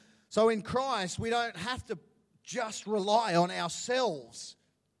So in Christ, we don't have to just rely on ourselves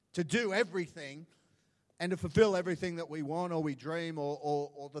to do everything and to fulfill everything that we want or we dream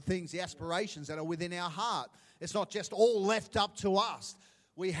or the things, the aspirations that are within our heart. It's not just all left up to us.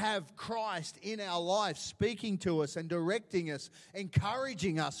 We have Christ in our life speaking to us and directing us,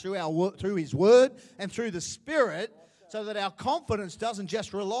 encouraging us through His Word and through the Spirit, so that our confidence doesn't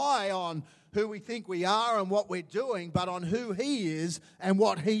just rely on who we think we are and what we're doing, but on who He is and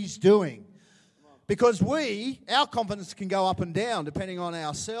what He's doing. Because our confidence can go up and down depending on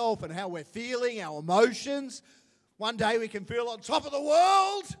ourselves and how we're feeling, our emotions. One day we can feel on top of the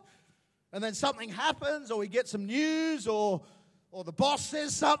world, and then something happens, or we get some news, or the boss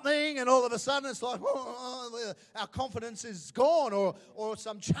says something, and all of a sudden it's like, our confidence is gone, or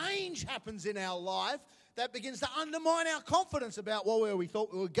some change happens in our life that begins to undermine our confidence about where we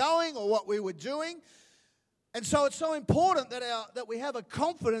thought we were going or what we were doing. And so it's so important that we have a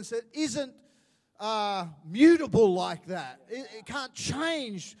confidence that isn't mutable like that. It can't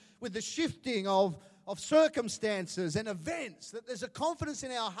change with the shifting of circumstances and events. That there's a confidence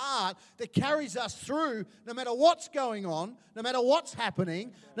in our heart that carries us through no matter what's going on, no matter what's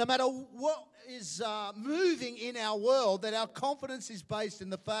happening, no matter what is moving in our world, that our confidence is based in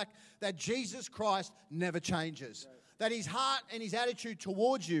the fact that Jesus Christ never changes. That His heart and His attitude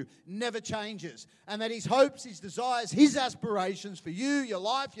towards you never changes. And that His hopes, His desires, His aspirations for you, your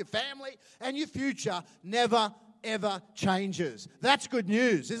life, your family, and your future never, ever changes. That's good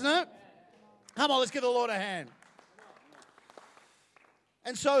news, isn't it? Come on, let's give the Lord a hand.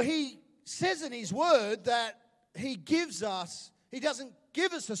 And so He says in His Word that He doesn't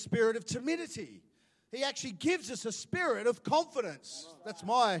give us a spirit of timidity. He actually gives us a spirit of confidence. That's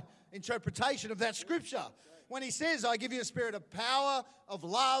my interpretation of that scripture. When He says, I give you a spirit of power, of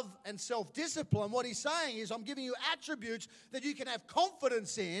love, and self-discipline, what He's saying is, I'm giving you attributes that you can have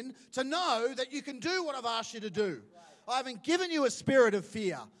confidence in to know that you can do what I've asked you to do. I haven't given you a spirit of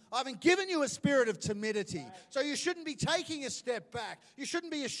fear. I haven't given you a spirit of timidity. So you shouldn't be taking a step back. You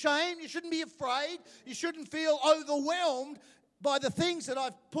shouldn't be ashamed. You shouldn't be afraid. You shouldn't feel overwhelmed by the things that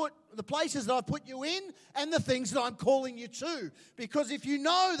the places that I've put you in and the things that I'm calling you to. Because if you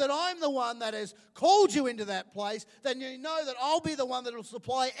know that I'm the one that has called you into that place, then you know that I'll be the one that will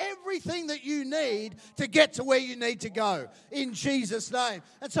supply everything that you need to get to where you need to go, in Jesus' name.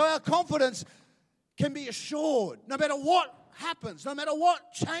 And so our confidence can be assured, no matter what happens, no matter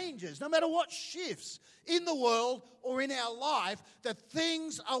what changes, no matter what shifts in the world or in our life, that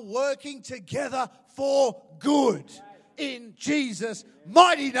things are working together for good. In Jesus'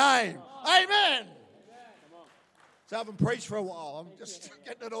 mighty name. Amen. So I haven't preached for a while. I'm just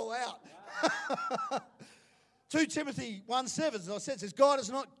getting it all out. 2 Timothy 1:7, as I said, says, God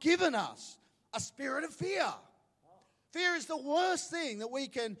has not given us a spirit of fear. Fear is the worst thing that we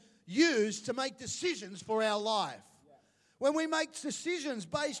can use to make decisions for our life. When we make decisions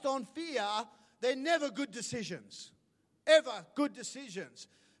based on fear, they're never good decisions. Ever good decisions.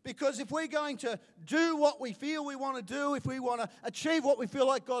 Because if we're going to do what we feel we want to do, if we want to achieve what we feel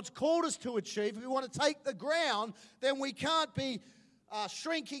like God's called us to achieve, if we want to take the ground, then we can't be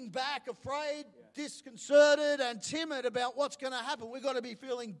shrinking back, afraid, disconcerted and timid about what's going to happen. We've got to be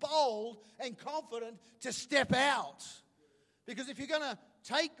feeling bold and confident to step out. Because if you're going to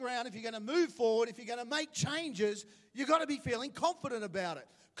take ground, if you're going to move forward, if you're going to make changes, you've got to be feeling confident about it.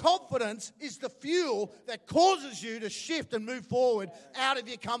 Confidence is the fuel that causes you to shift and move forward out of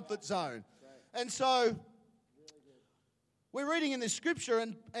your comfort zone. And so we're reading in this scripture,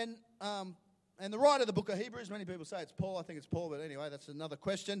 and the writer of the book of Hebrews, many people say it's Paul. I think it's Paul, but anyway, that's another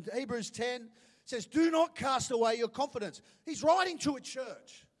question. Hebrews 10 says, do not cast away your confidence. He's writing to a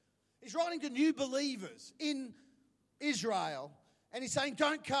church. He's writing to new believers in Israel, and he's saying,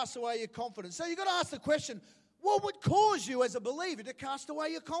 don't cast away your confidence. So you've got to ask the question, what would cause you as a believer to cast away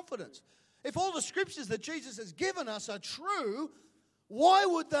your confidence? If all the scriptures that Jesus has given us are true, why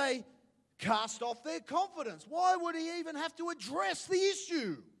would they cast off their confidence? Why would He even have to address the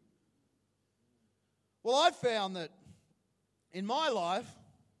issue? Well, I've found that in my life,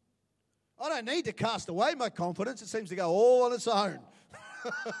 I don't need to cast away my confidence. It seems to go all on its own.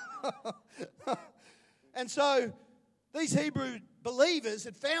 And so these Hebrew believers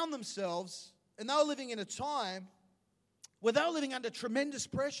had found themselves, and they were living in a time where they were living under tremendous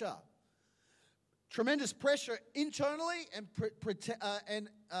pressure. Tremendous pressure internally and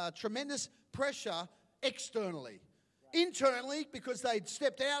tremendous pressure externally. Internally, because they'd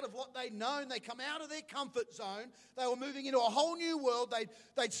stepped out of what they'd known. They come out of their comfort zone. They were moving into a whole new world.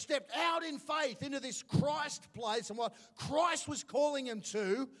 They'd stepped out in faith into this Christ place and what Christ was calling them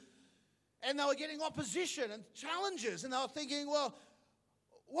to. And they were getting opposition and challenges. And they were thinking, well,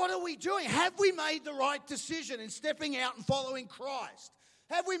 what are we doing? Have we made the right decision in stepping out and following Christ?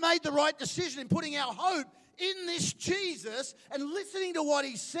 Have we made the right decision in putting our hope in this Jesus and listening to what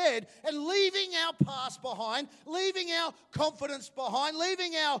he said and leaving our past behind, leaving our confidence behind,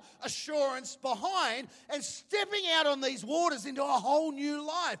 leaving our assurance behind and stepping out on these waters into a whole new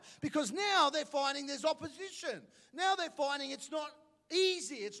life? Because now they're finding there's opposition. Now they're finding it's not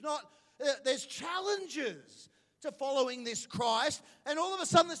easy. It's not, there's challenges to following this Christ, and all of a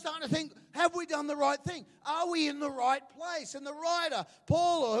sudden they're starting to think, have we done the right thing? Are we in the right place? And the writer,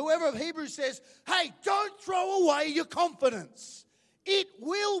 Paul or whoever of Hebrews says, hey, don't throw away your confidence. It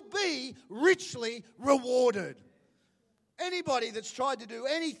will be richly rewarded. Anybody that's tried to do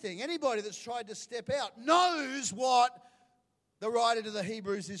anything, anybody that's tried to step out knows what the writer to the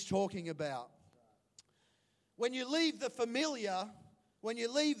Hebrews is talking about. When you leave the familiar, when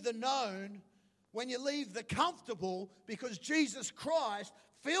you leave the known, when you leave the comfortable, because Jesus Christ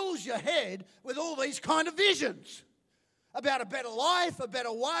fills your head with all these kind of visions about a better life, a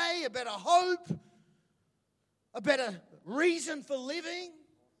better way, a better hope, a better reason for living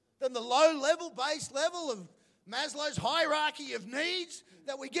than the low level, base level of Maslow's hierarchy of needs,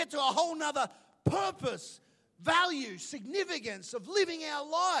 that we get to a whole nother purpose, value, significance of living our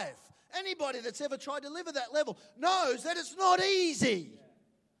life. Anybody that's ever tried to live at that level knows that it's not easy.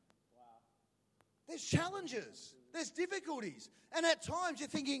 There's challenges, there's difficulties. And at times you're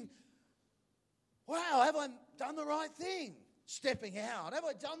thinking, wow, have I done the right thing? Stepping out. Have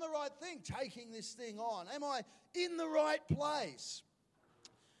I done the right thing? Taking this thing on. Am I in the right place?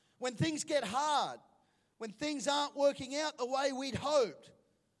 When things get hard, when things aren't working out the way we'd hoped,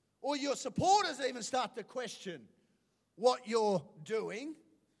 or your supporters even start to question what you're doing,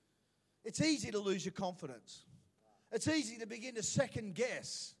 it's easy to lose your confidence. It's easy to begin to second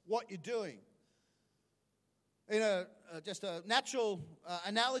guess what you're doing. In just a natural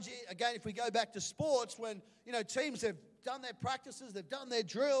analogy, again, if we go back to sports, when teams have done their practices, they've done their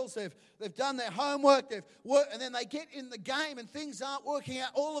drills, they've done their homework, they've worked, and then they get in the game and things aren't working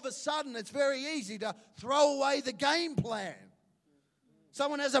out. All of a sudden, it's very easy to throw away the game plan.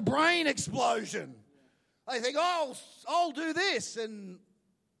 Someone has a brain explosion. They think, oh, I'll do this, and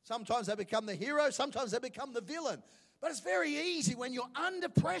sometimes they become the hero, sometimes they become the villain. But it's very easy when you're under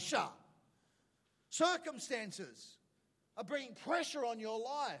pressure. Circumstances are bringing pressure on your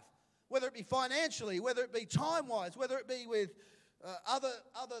life, whether it be financially, whether it be time-wise, whether it be with other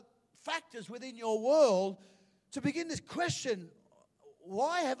factors within your world, to begin this question,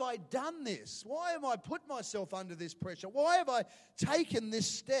 why have I done this? Why have I put myself under this pressure? Why have I taken this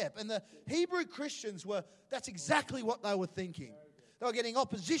step? And the Hebrew Christians that's exactly what they were thinking. They were getting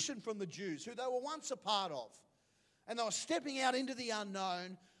opposition from the Jews, who they were once a part of. And they were stepping out into the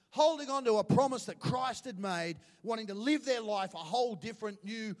unknown, holding on to a promise that Christ had made, wanting to live their life a whole different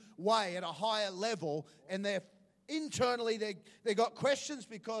new way at a higher level. And internally they got questions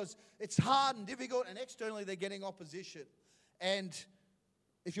because it's hard and difficult, and externally they're getting opposition. And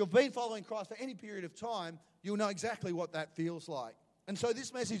if you've been following Christ for any period of time, you'll know exactly what that feels like. And so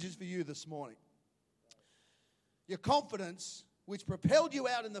this message is for you this morning. Your confidence, which propelled you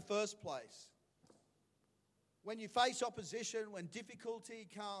out in the first place, when you face opposition, when difficulty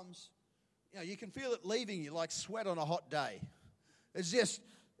comes, you can feel it leaving you like sweat on a hot day. It's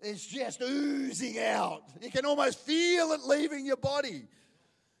just oozing out. You can almost feel it leaving your body.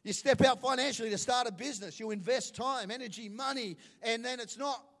 You step out financially to start a business. You invest time, energy, money, and then it's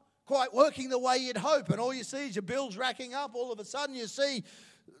not quite working the way you'd hope. And all you see is your bills racking up. All of a sudden you see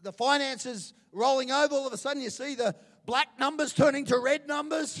the finances rolling over. All of a sudden you see the black numbers turning to red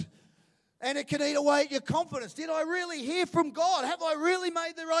numbers. And it can eat away at your confidence. Did I really hear from God? Have I really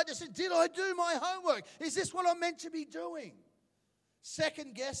made the right decision? Did I do my homework? Is this what I'm meant to be doing?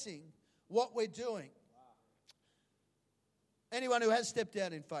 Second guessing what we're doing. Anyone who has stepped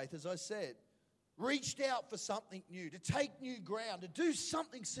out in faith, as I said, reached out for something new, to take new ground, to do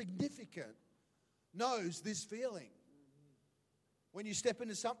something significant, knows this feeling. When you step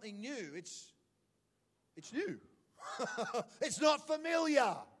into something new, it's new. It's not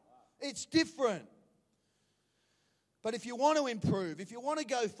familiar. It's different. But if you want to improve, if you want to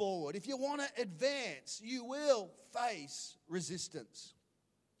go forward, if you want to advance, you will face resistance.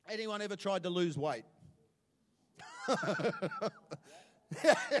 Anyone ever tried to lose weight?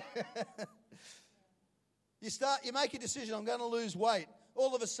 You make a decision, I'm going to lose weight.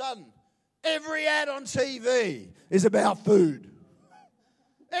 All of a sudden, every ad on TV is about food.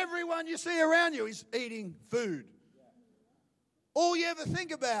 Everyone you see around you is eating food. All you ever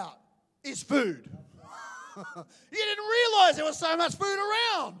think about is food. You didn't realize there was so much food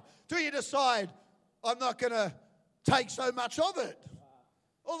around till you decide, I'm not going to take so much of it.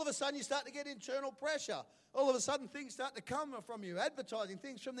 All of a sudden you start to get internal pressure. All of a sudden things start to come from you, advertising,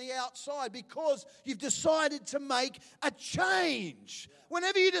 things from the outside, because you've decided to make a change.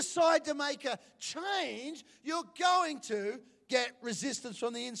 Whenever you decide to make a change, you're going to get resistance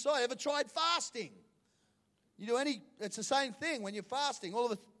from the inside. Ever tried fasting? It's the same thing when you're fasting. All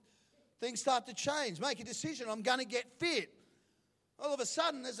of the things start to change. Make a decision, I'm going to get fit. All of a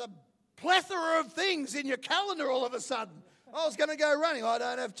sudden there's a plethora of things in your calendar all of a sudden. I was going to go running. I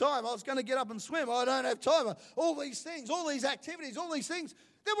don't have time. I was going to get up and swim. I don't have time. All these things, all these activities, all these things,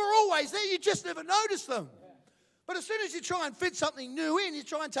 they were always there. You just never noticed them. But as soon as you try and fit something new in, you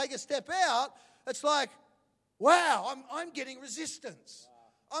try and take a step out, it's like, wow, I'm getting resistance.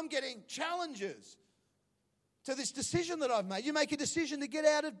 I'm getting challenges to this decision that I've made. You make a decision to get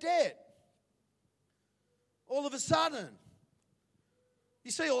out of debt. All of a sudden,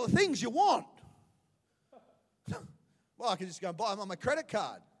 you see all the things you want. Well, I can just go and buy them on my credit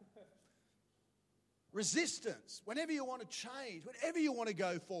card. Resistance. Whenever you want to change, whenever you want to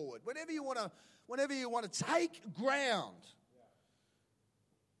go forward, whenever you want to take ground,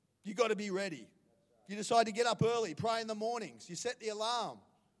 you've got to be ready. You decide to get up early, pray in the mornings. You set the alarm.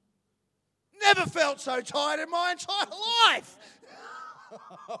 Never felt so tired in my entire life.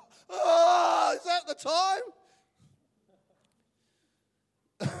 Oh, is that the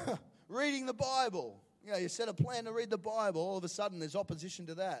time? Reading the Bible. You set a plan to read the Bible. All of a sudden, there's opposition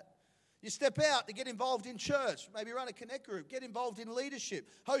to that. You step out to get involved in church, maybe run a connect group, get involved in leadership,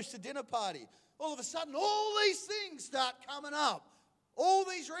 host a dinner party. All of a sudden, all these things start coming up. All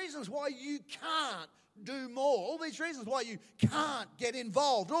these reasons why you can't do more. All these reasons why you can't get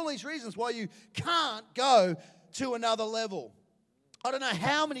involved. All these reasons why you can't go to another level. I don't know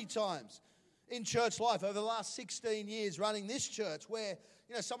how many times in church life over the last 16 years running this church where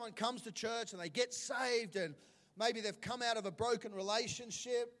someone comes to church and they get saved, and maybe they've come out of a broken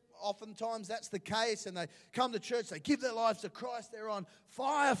relationship. Oftentimes that's the case, and they come to church, they give their lives to Christ, they're on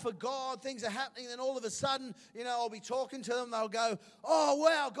fire for God, things are happening, then all of a sudden, I'll be talking to them, they'll go, oh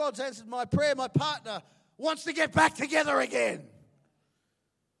wow, God's answered my prayer, my partner wants to get back together again.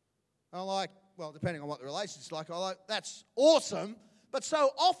 I'm like, well, depending on what the relationship's like, I'm like, that's awesome, but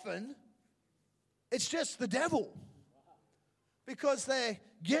so often it's just the devil. Because they're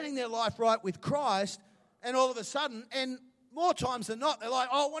getting their life right with Christ, and all of a sudden, and more times than not, they're like,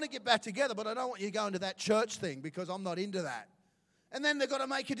 oh, I want to get back together, but I don't want you going to that church thing because I'm not into that. And then they've got to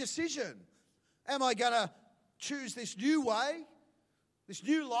make a decision. Am I going to choose this new way, this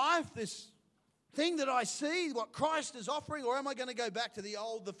new life, this thing that I see, what Christ is offering, or am I going to go back to the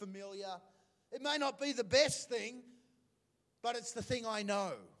old, the familiar? It may not be the best thing, but it's the thing I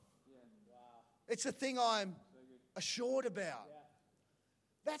know. It's the thing I'm assured about.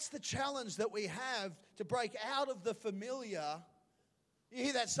 That's the challenge that we have to break out of the familiar. You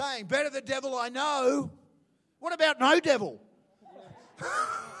hear that saying, better the devil I know. What about no devil?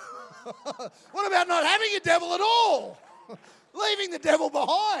 What about not having a devil at all? Leaving the devil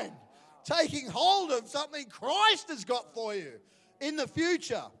behind. Taking hold of something Christ has got for you in the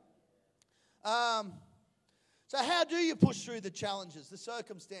future. So how do you push through the challenges, the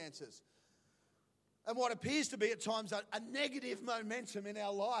circumstances? And what appears to be at times a negative momentum in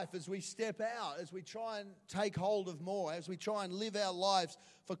our life as we step out, as we try and take hold of more, as we try and live our lives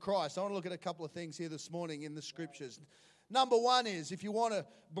for Christ. I want to look at a couple of things here this morning in the scriptures. Number one is, if you want to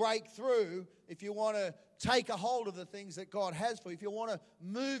break through, if you want to take a hold of the things that God has for you, if you want to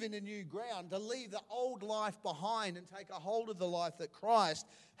move into new ground, to leave the old life behind and take a hold of the life that Christ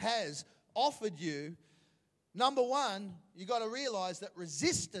has offered you, number one, you got to realize that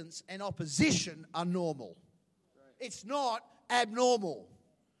resistance and opposition are normal. It's not abnormal.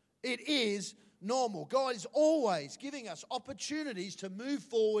 It is normal. God is always giving us opportunities to move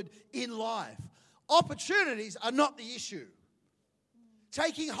forward in life. Opportunities are not the issue.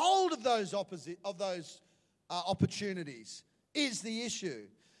 Taking hold of those opportunities is the issue.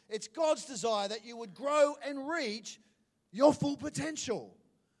 It's God's desire that you would grow and reach your full potential.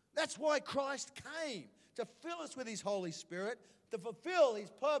 That's why Christ came, to fill us with His Holy Spirit, to fulfill His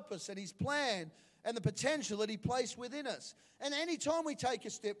purpose and His plan and the potential that He placed within us. And anytime we take a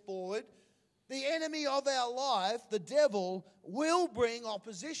step forward, the enemy of our life, the devil, will bring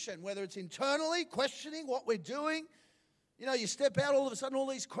opposition, whether it's internally, questioning what we're doing. You know, you step out, all of a sudden all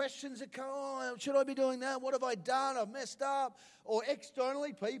these questions that come, oh, should I be doing that? What have I done? I've messed up. Or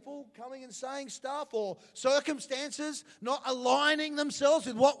externally, people coming and saying stuff, or circumstances not aligning themselves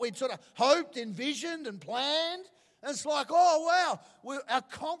with what we'd sort of hoped, envisioned, and planned. And it's like, oh, wow, our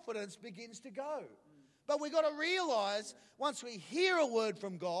confidence begins to go. But we've got to realize once we hear a word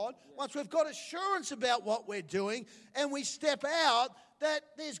from God, once we've got assurance about what we're doing, and we step out, that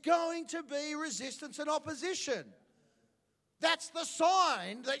there's going to be resistance and opposition. That's the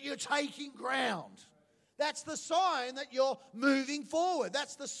sign that you're taking ground. That's the sign that you're moving forward.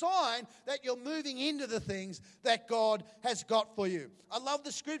 That's the sign that you're moving into the things that God has got for you. I love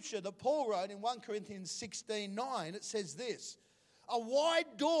the scripture that Paul wrote in 1 Corinthians 16:9. It says this, "A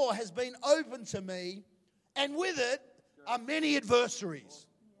wide door has been opened to me, and with it are many adversaries."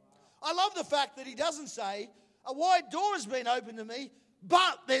 I love the fact that he doesn't say, "A wide door has been opened to me,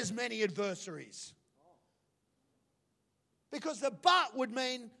 but there's many adversaries." Because the "but" would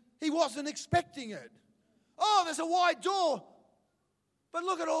mean he wasn't expecting it. Oh, there's a wide door, but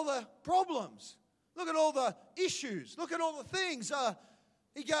look at all the problems. Look at all the issues. Look at all the things.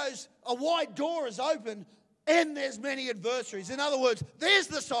 He goes, a wide door is open and there's many adversaries. In other words, there's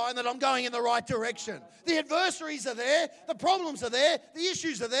the sign that I'm going in the right direction. The adversaries are there. The problems are there. The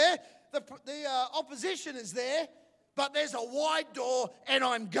issues are there. The opposition is there. But there's a wide door and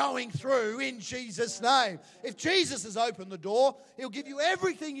I'm going through in Jesus' name. If Jesus has opened the door, he'll give you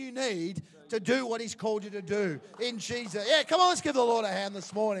everything you need to do what he's called you to do in Jesus. Yeah, come on, let's give the Lord a hand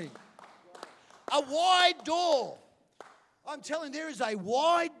this morning. A wide door. I'm telling you, there is a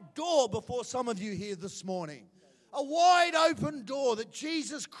wide door before some of you here this morning. A wide open door that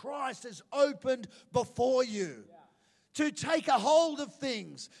Jesus Christ has opened before you. To take a hold of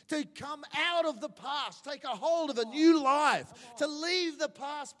things, to come out of the past, take a hold of a new life, to leave the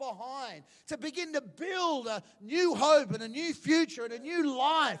past behind, to begin to build a new hope and a new future and a new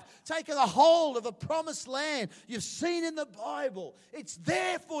life, taking a hold of a promised land you've seen in the Bible. It's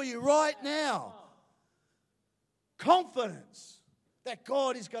there for you right now. Confidence that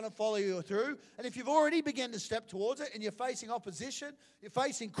God is going to follow you through. And if you've already begun to step towards it and you're facing opposition, you're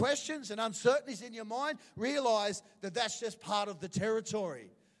facing questions and uncertainties in your mind, realize that that's just part of the territory.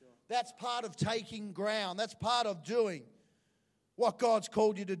 That's part of taking ground. That's part of doing what God's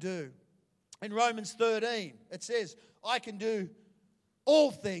called you to do. In Romans 13, it says, I can do all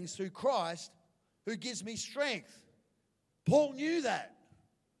things through Christ who gives me strength. Paul knew that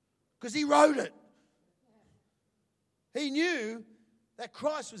because he wrote it. He knew that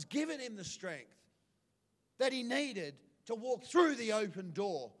Christ was giving him the strength that he needed to walk through the open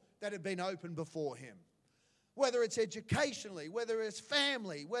door that had been opened before him. Whether it's educationally, whether it's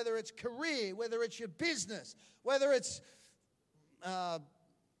family, whether it's career, whether it's your business, whether it's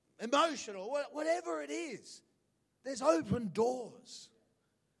emotional, whatever it is, there's open doors.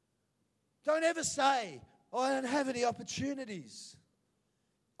 Don't ever say, oh, I don't have any opportunities.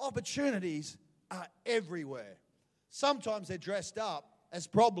 Opportunities are everywhere. Sometimes they're dressed up as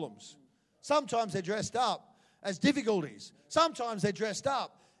problems. Sometimes they're dressed up as difficulties. Sometimes they're dressed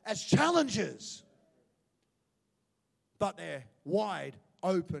up as challenges. But they're wide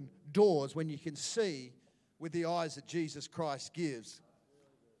open doors when you can see with the eyes that Jesus Christ gives.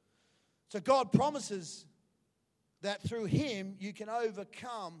 So God promises that through him you can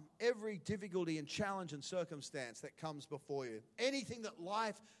overcome every difficulty and challenge and circumstance that comes before you. Anything that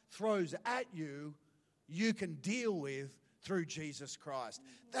life throws at you, you can deal with through Jesus Christ.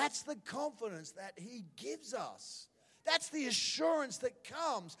 That's the confidence that he gives us. That's the assurance that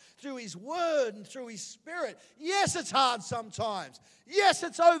comes through his word and through his spirit. Yes, it's hard sometimes. Yes,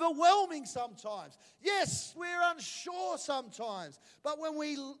 it's overwhelming sometimes. Yes, we're unsure sometimes. But when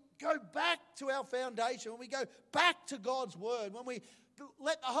we go back to our foundation, when we go back to God's word, when we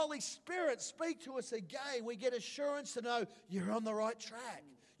let the Holy Spirit speak to us again, we get assurance to know you're on the right track.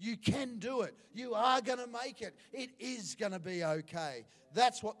 You can do it. You are going to make it. It is going to be okay.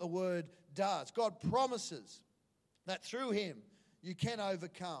 That's what the word does. God promises that through him you can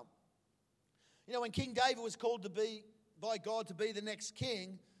overcome. You know, when King David was called by God to be the next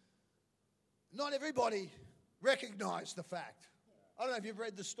king, not everybody recognized the fact. I don't know if you've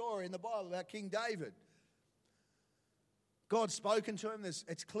read the story in the Bible about King David. God's spoken to him.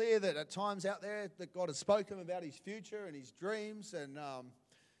 It's clear that at times out there that God has spoken about his future and his dreams.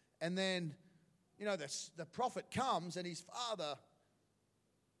 And then, you know, the prophet comes and his father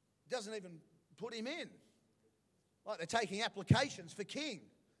doesn't even put him in. Like they're taking applications for king.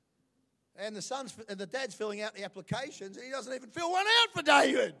 And the dad's filling out the applications and he doesn't even fill one out for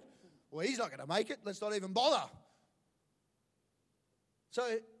David. Well, he's not going to make it. Let's not even bother.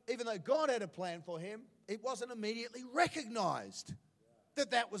 So even though God had a plan for him, it wasn't immediately recognized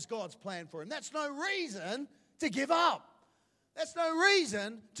that was God's plan for him. That's no reason to give up. That's no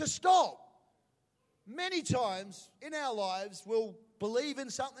reason to stop. Many times in our lives, we'll believe in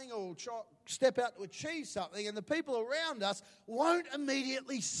something or try, step out to achieve something, and the people around us won't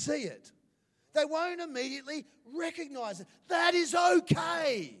immediately see it. They won't immediately recognize it. That is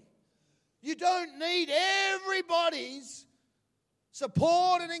okay. You don't need everybody's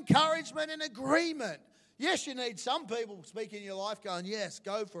support and encouragement and agreement. Yes, you need some people speaking in your life going, yes,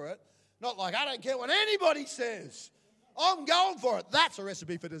 go for it. Not like, I don't care what anybody says. I'm going for it. That's a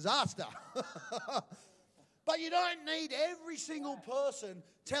recipe for disaster. But you don't need every single person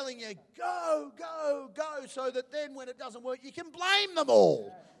telling you, go, go, go, so that then when it doesn't work, you can blame them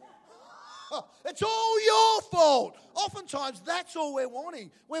all. It's all your fault. Oftentimes, that's all we're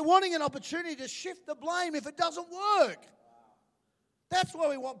wanting. We're wanting an opportunity to shift the blame if it doesn't work. That's why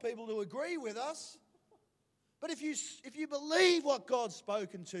we want people to agree with us. But if you believe what God's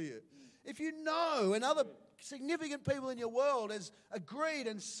spoken to you, if you know and other significant people in your world has agreed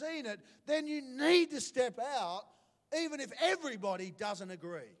and seen it, then you need to step out even if everybody doesn't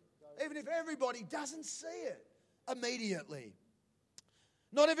agree, even if everybody doesn't see it immediately.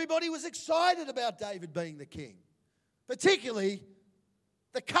 Not everybody was excited about David being the king, particularly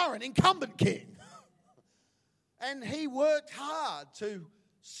the current incumbent king. And he worked hard to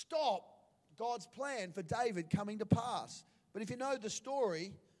stop God's plan for David coming to pass. But if you know the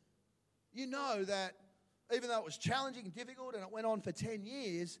story, you know that even though it was challenging and difficult and it went on for 10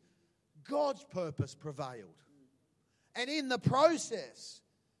 years, God's purpose prevailed. And in the process,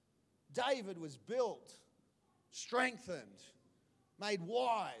 David was built, strengthened, made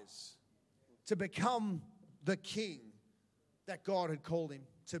wise to become the king that God had called him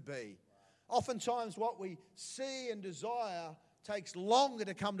to be. Oftentimes what we see and desire takes longer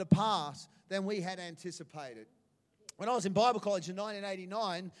to come to pass than we had anticipated. When I was in Bible college in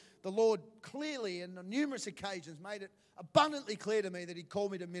 1989, the Lord clearly and on numerous occasions made it abundantly clear to me that He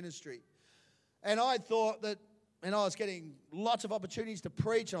called me to ministry. And I thought that, and I was getting lots of opportunities to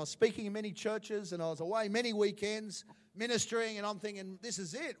preach, and I was speaking in many churches, and I was away many weekends ministering, and I'm thinking, this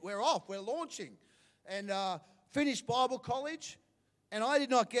is it, we're off, we're launching. And finished Bible college, and I did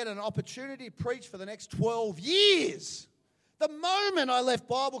not get an opportunity to preach for the next 12 years. The moment I left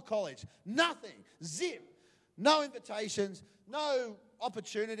Bible college, nothing, zip, no invitations, no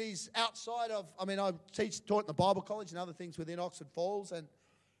opportunities outside of, I taught in the Bible college and other things within Oxford Falls and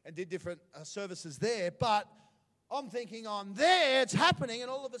did different services there. But I'm thinking I'm there, it's happening, and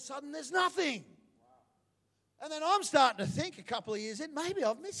all of a sudden there's nothing. And then I'm starting to think a couple of years in, maybe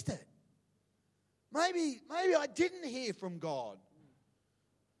I've missed it. Maybe I didn't hear from God.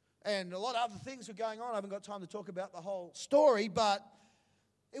 And a lot of other things were going on. I haven't got time to talk about the whole story, but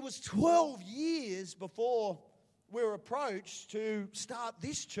it was 12 years before we were approached to start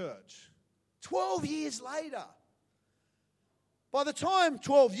this church. 12 years later. By the time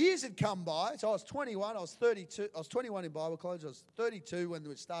 12 years had come by, so I was 21, I was 32, I was 21 in Bible college, I was 32 when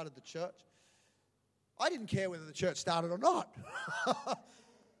we started the church. I didn't care whether the church started or not.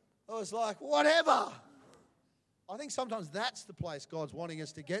 I was like, whatever. I think sometimes that's the place God's wanting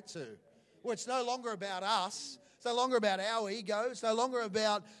us to get to, where it's no longer about us. It's no longer about our ego. It's no longer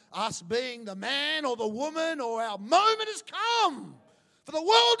about us being the man or the woman, or our moment has come for the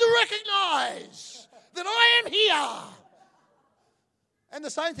world to recognize that I am here. And the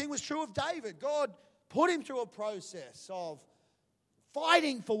same thing was true of David. God put him through a process of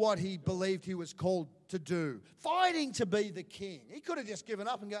fighting for what he believed he was called to do, fighting to be the king. He could have just given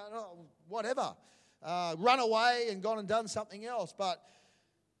up and gone, oh, whatever, run away and gone and done something else. But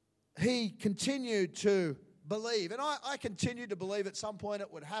he continued to believe. And I continued to believe at some point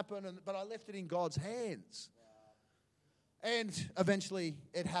it would happen, but I left it in God's hands. And eventually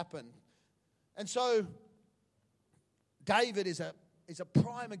it happened. And so David is a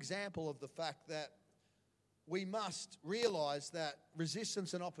prime example of the fact that we must realize that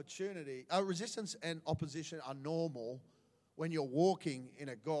resistance and opposition are normal when you're walking in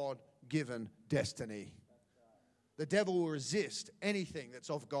a God-given destiny. The devil will resist anything that's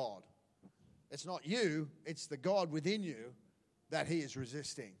of God. It's not you, it's the God within you that he is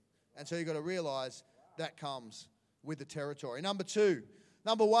resisting. And so you've got to realize that comes with the territory.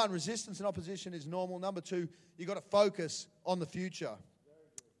 Number one, resistance and opposition is normal. Number two, you've got to focus on the future.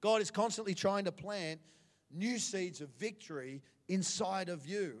 God is constantly trying to plant new seeds of victory inside of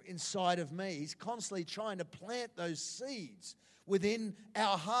you, inside of me. He's constantly trying to plant those seeds within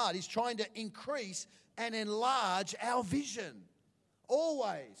our heart. He's trying to increase and enlarge our vision.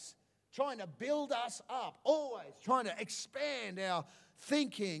 Always trying to build us up. Always trying to expand our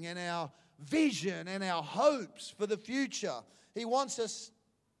thinking and our vision and our hopes for the future. He wants us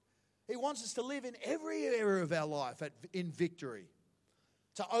to live in every area of our life in victory,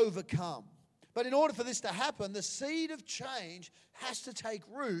 to overcome. But in order for this to happen, the seed of change has to take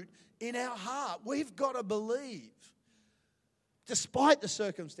root in our heart. We've got to believe, despite the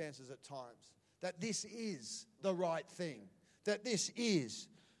circumstances at times, that this is the right thing, that this is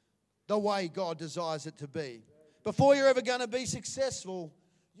the way God desires it to be. Before you're ever going to be successful,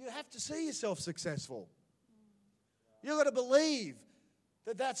 you have to see yourself successful. You've got to believe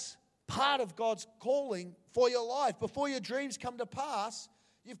that that's part of God's calling for your life. Before your dreams come to pass,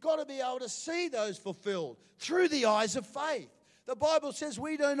 you've got to be able to see those fulfilled through the eyes of faith. The Bible says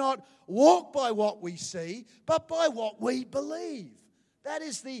we do not walk by what we see, but by what we believe. That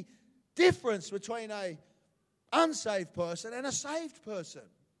is the difference between an unsaved person and a saved person.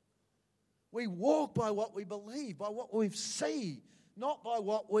 We walk by what we believe, by what we see, not by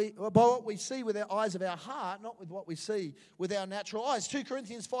what we see with our eyes of our heart, not with what we see with our natural eyes. 2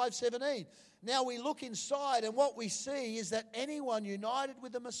 Corinthians 5:17. Now we look inside, and what we see is that anyone united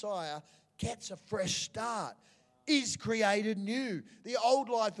with the Messiah gets a fresh start, is created new. The old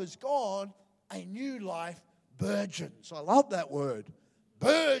life is gone, a new life burgeons. I love that word.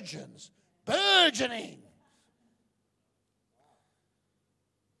 Burgeons. Burgeoning.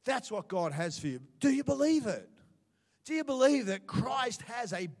 That's what God has for you. Do you believe it? Do you believe that Christ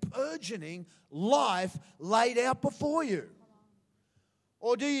has a burgeoning life laid out before you?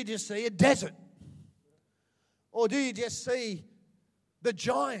 Or do you just see a desert? Or do you just see the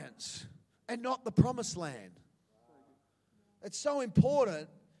giants and not the promised land? It's so important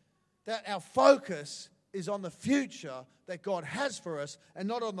that our focus is on the future that God has for us and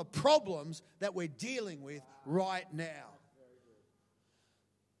not on the problems that we're dealing with right now.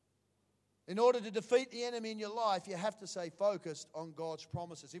 In order to defeat the enemy in your life, you have to stay focused on God's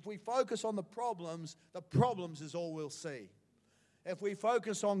promises. If we focus on the problems is all we'll see. If we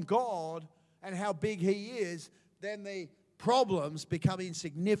focus on God and how big He is, then the problems become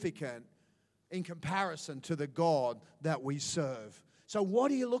insignificant in comparison to the God that we serve. So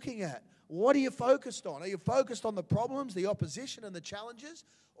what are you looking at? What are you focused on? Are you focused on the problems, the opposition and the challenges,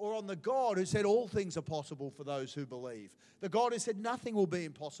 or on the God who said all things are possible for those who believe? The God who said nothing will be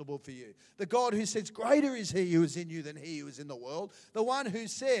impossible for you. The God who says greater is He who is in you than he who is in the world. The one who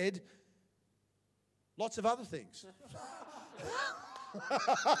said lots of other things.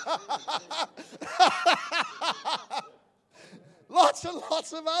 Lots and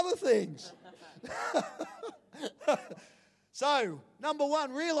lots of other things. So, number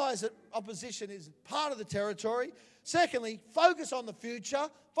one, realize that opposition is part of the territory. Secondly, focus on the future.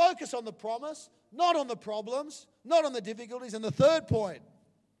 Focus on the promise, not on the problems, not on the difficulties. And the third point,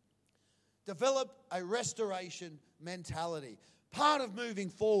 develop a restoration mentality. Part of moving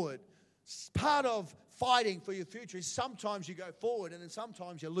forward, part of fighting for your future is sometimes you go forward and then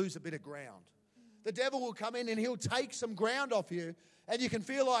sometimes you lose a bit of ground. The devil will come in and he'll take some ground off you and you can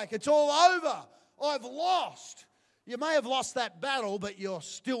feel like it's all over. I've lost. You may have lost that battle, but you're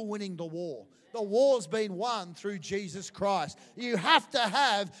still winning the war. The war's been won through Jesus Christ. You have to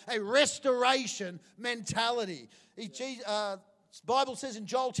have a restoration mentality. The Bible says in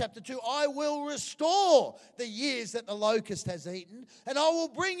Joel chapter 2, I will restore the years that the locust has eaten, and I will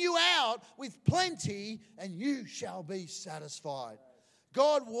bring you out with plenty, and you shall be satisfied.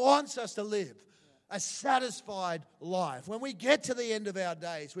 God wants us to live a satisfied life. When we get to the end of our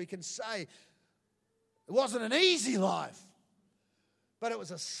days, we can say, it wasn't an easy life, but it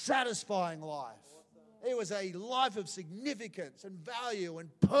was a satisfying life. It was a life of significance and value and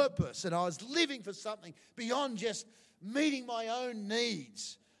purpose, and I was living for something beyond just meeting my own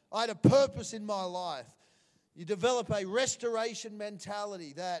needs. I had a purpose in my life. You develop a restoration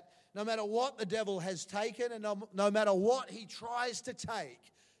mentality that no matter what the devil has taken and no matter what he tries to take,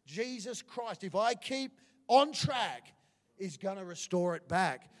 Jesus Christ, if I keep on track, is going to restore it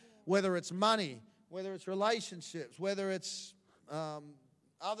back. Whether it's money, whether it's relationships, whether it's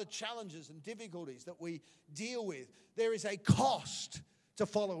other challenges and difficulties that we deal with, there is a cost to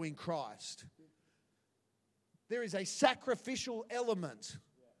following Christ. There is a sacrificial element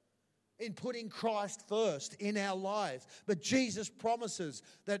in putting Christ first in our lives. But Jesus promises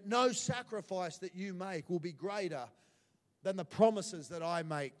that no sacrifice that you make will be greater than the promises that I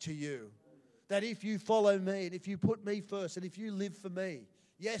make to you. That if you follow me and if you put me first and if you live for me,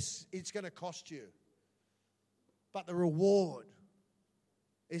 yes, it's going to cost you. But the reward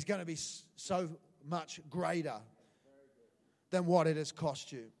is going to be so much greater than what it has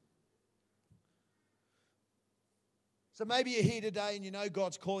cost you. So maybe you're here today and you know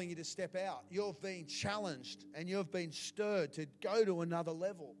God's calling you to step out. You've been challenged and you've been stirred to go to another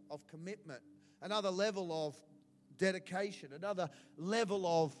level of commitment, another level of dedication, another level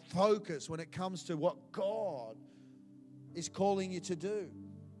of focus when it comes to what God is calling you to do.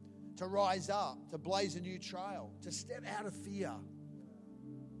 To rise up, to blaze a new trail, to step out of fear.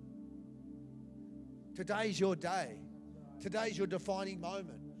 Today's your day. Today's your defining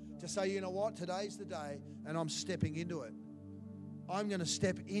moment. To say, you know what, today's the day and I'm stepping into it. I'm going to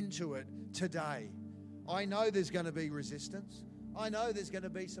step into it today. I know there's going to be resistance. I know there's going to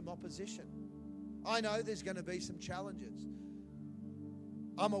be some opposition. I know there's going to be some challenges.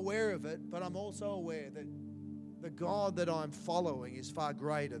 I'm aware of it, but I'm also aware that the God that I'm following is far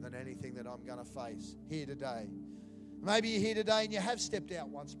greater than anything that I'm going to face here today. Maybe you're here today and you have stepped out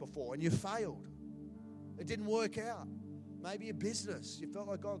once before and you failed. It didn't work out. Maybe a business. You felt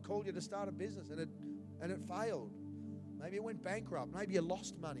like God called you to start a business and it failed. Maybe it went bankrupt. Maybe you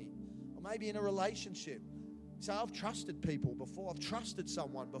lost money. Or maybe in a relationship. So I've trusted people before. I've trusted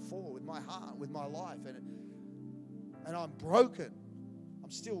someone before with my heart, with my life. And I'm broken.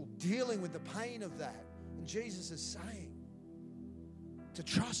 I'm still dealing with the pain of that. And Jesus is saying to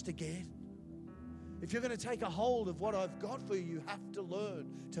trust again. If you're going to take a hold of what I've got for you, you have to learn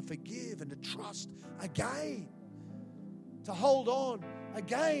to forgive and to trust again. To hold on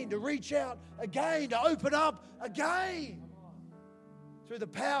again, to reach out again, to open up again. Through the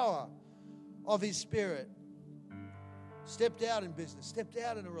power of His Spirit. Stepped out in business, stepped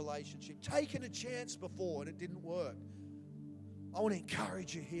out in a relationship, taken a chance before and it didn't work. I want to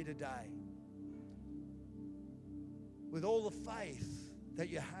encourage you here today. With all the faith that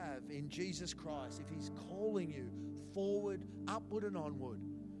you have in Jesus Christ, if He's calling you forward, upward and onward,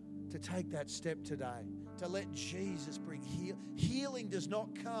 to take that step today, to let Jesus bring healing. Healing does not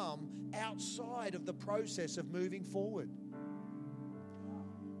come outside of the process of moving forward.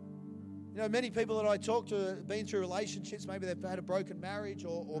 You know, many people that I talk to have been through relationships. Maybe they've had a broken marriage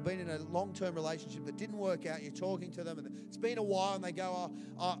or been in a long-term relationship that didn't work out. You're talking to them and it's been a while and they go,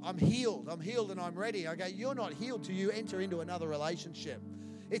 I'm healed and I'm ready. I go, you're not healed till you enter into another relationship.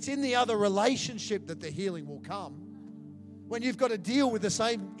 It's in the other relationship that the healing will come. When you've got to deal with the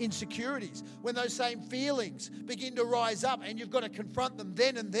same insecurities, when those same feelings begin to rise up and you've got to confront them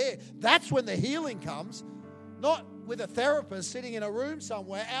then and there, that's when the healing comes. Not with a therapist sitting in a room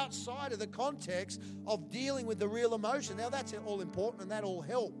somewhere outside of the context of dealing with the real emotion. Now, that's all important and that all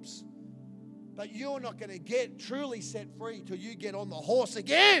helps. But you're not going to get truly set free till you get on the horse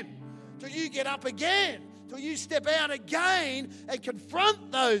again, till you get up again, till you step out again and confront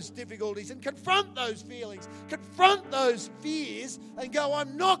those difficulties and confront those feelings, confront those fears and go,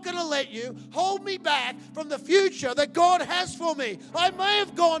 I'm not going to let you hold me back from the future that God has for me. I may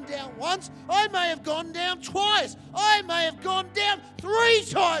have gone down once, I may have gone down twice, I may have gone down 3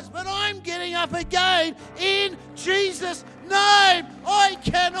 times, but I'm getting up again in Jesus' name. I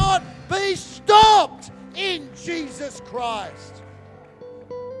cannot be stopped in Jesus Christ.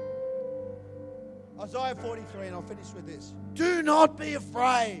 Isaiah 43, and I'll finish with this. Do not be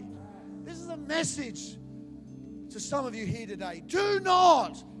afraid. This is a message to some of you here today. Do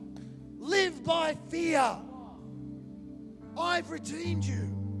not live by fear. I've redeemed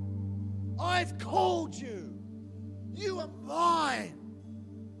you. I've called you. You are mine.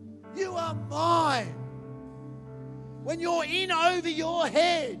 You are mine. When you're in over your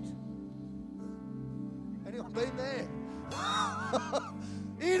head. Anyone been there?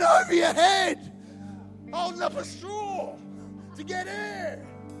 In over your head. Holding up a straw to get air.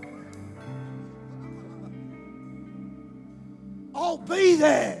 I'll be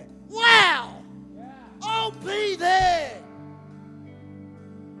there. Wow. I'll be there.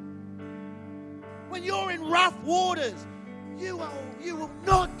 When you're in rough waters, you will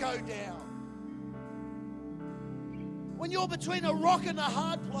not go down. When you're between a rock and a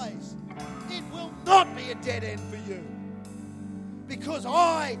hard place, it will not be a dead end for you. Because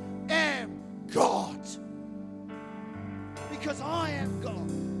I am God. Because I am God.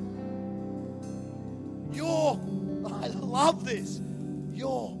 I love this,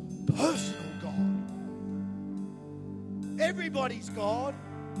 your personal God. Everybody's God,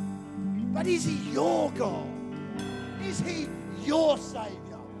 but is He your God? Is He your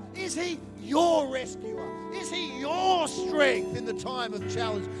Savior? Is He your rescuer? Is He your strength in the time of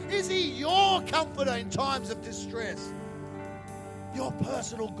challenge? Is He your comforter in times of distress? Your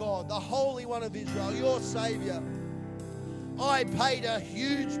personal God, the Holy One of Israel, your Savior. I paid a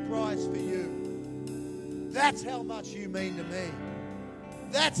huge price for you. That's how much you mean to me.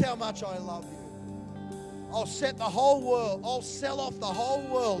 That's how much I love you. I'll set the whole world, I'll sell off the whole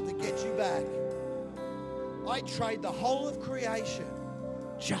world to get you back. I trade the whole of creation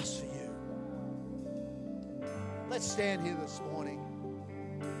just for you. Let's stand here this morning.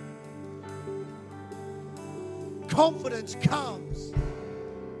 Confidence comes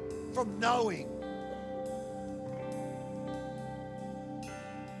from knowing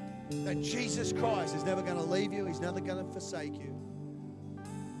that Jesus Christ is never going to leave you. He's never going to forsake you.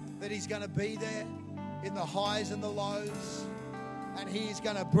 That He's going to be there in the highs and the lows. And He is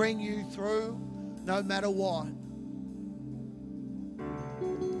going to bring you through no matter what.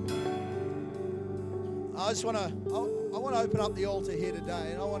 I want to open up the altar here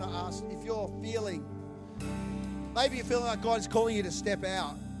today, and I want to ask if you're feeling, maybe you're feeling like God's calling you to step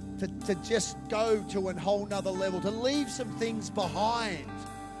out, to just go to a whole nother level, to leave some things behind.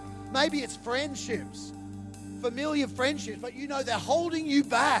 Maybe it's friendships, familiar friendships, but you know they're holding you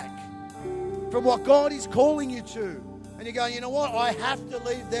back from what God is calling you to. And you're going, you know what? I have to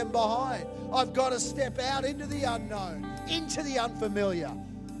leave them behind. I've got to step out into the unknown, into the unfamiliar.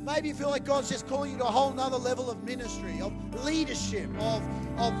 Maybe you feel like God's just calling you to a whole nother level of ministry, of leadership, of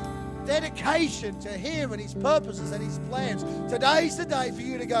dedication to Him and His purposes and His plans. Today's the day for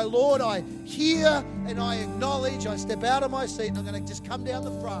you to go, Lord, I hear and I acknowledge. I step out of my seat and I'm going to just come down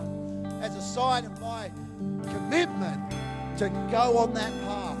the front as a sign of my commitment to go on that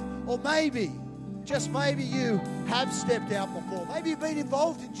path. Or maybe, just maybe you have stepped out before. Maybe you've been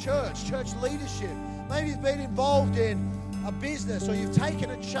involved in church leadership. Maybe you've been involved in a business, or you've taken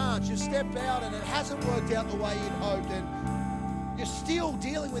a chance, you've stepped out and it hasn't worked out the way you'd hoped, and you're still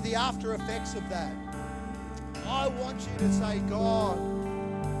dealing with the after effects of that. I want you to say, God,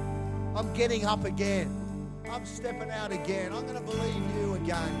 I'm getting up again. I'm stepping out again. I'm going to believe you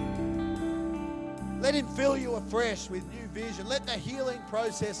again. Let Him fill you afresh with new vision. Let the healing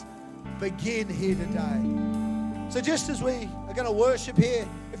process begin here today. So just as we are going to worship here,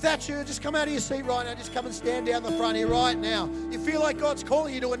 if that's you, just come out of your seat right now. Just come and stand down the front here right now. You feel like God's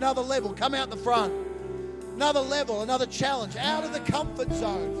calling you to another level, come out the front. Another level, another challenge, out of the comfort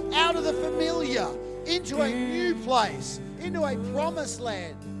zone, out of the familiar, into a new place, into a promised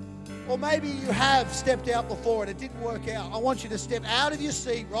land. Or maybe you have stepped out before and it didn't work out. I want you to step out of your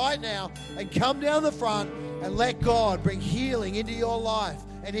seat right now and come down the front and let God bring healing into your life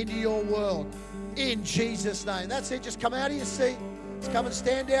and into your world. In Jesus' name. That's it. Just come out of your seat. Just come and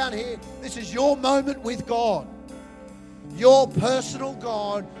stand down here. This is your moment with God. Your personal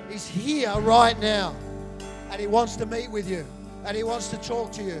God is here right now. And He wants to meet with you. And He wants to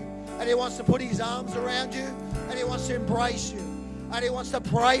talk to you. And He wants to put His arms around you. And He wants to embrace you. And He wants to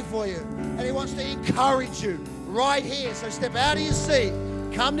pray for you. And He wants to encourage you right here. So step out of your seat.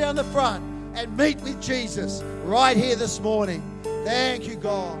 Come down the front and meet with Jesus right here this morning. Thank you,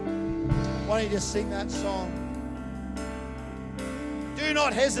 God. Why don't you just sing that song? Do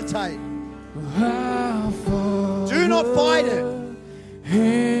not hesitate. Do not fight it.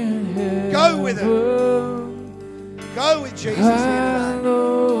 Go with it. Go with Jesus here today.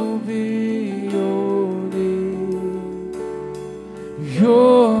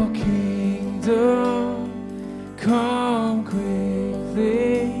 Your kingdom come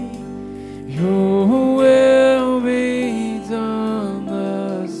quickly. Your will be done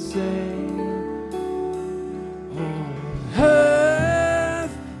the same on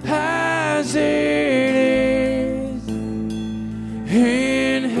earth as it is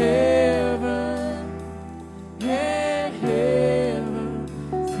in heaven, and heaven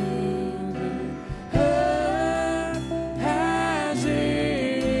through the earth as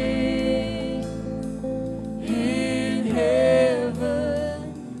it is in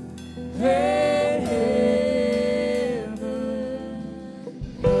heaven, and heaven.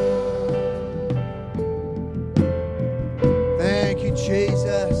 Thank you,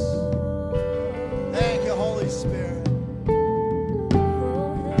 Jesus. Thank you, Holy Spirit.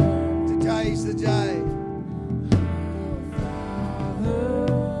 Today's the day.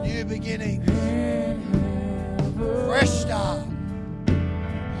 New beginnings.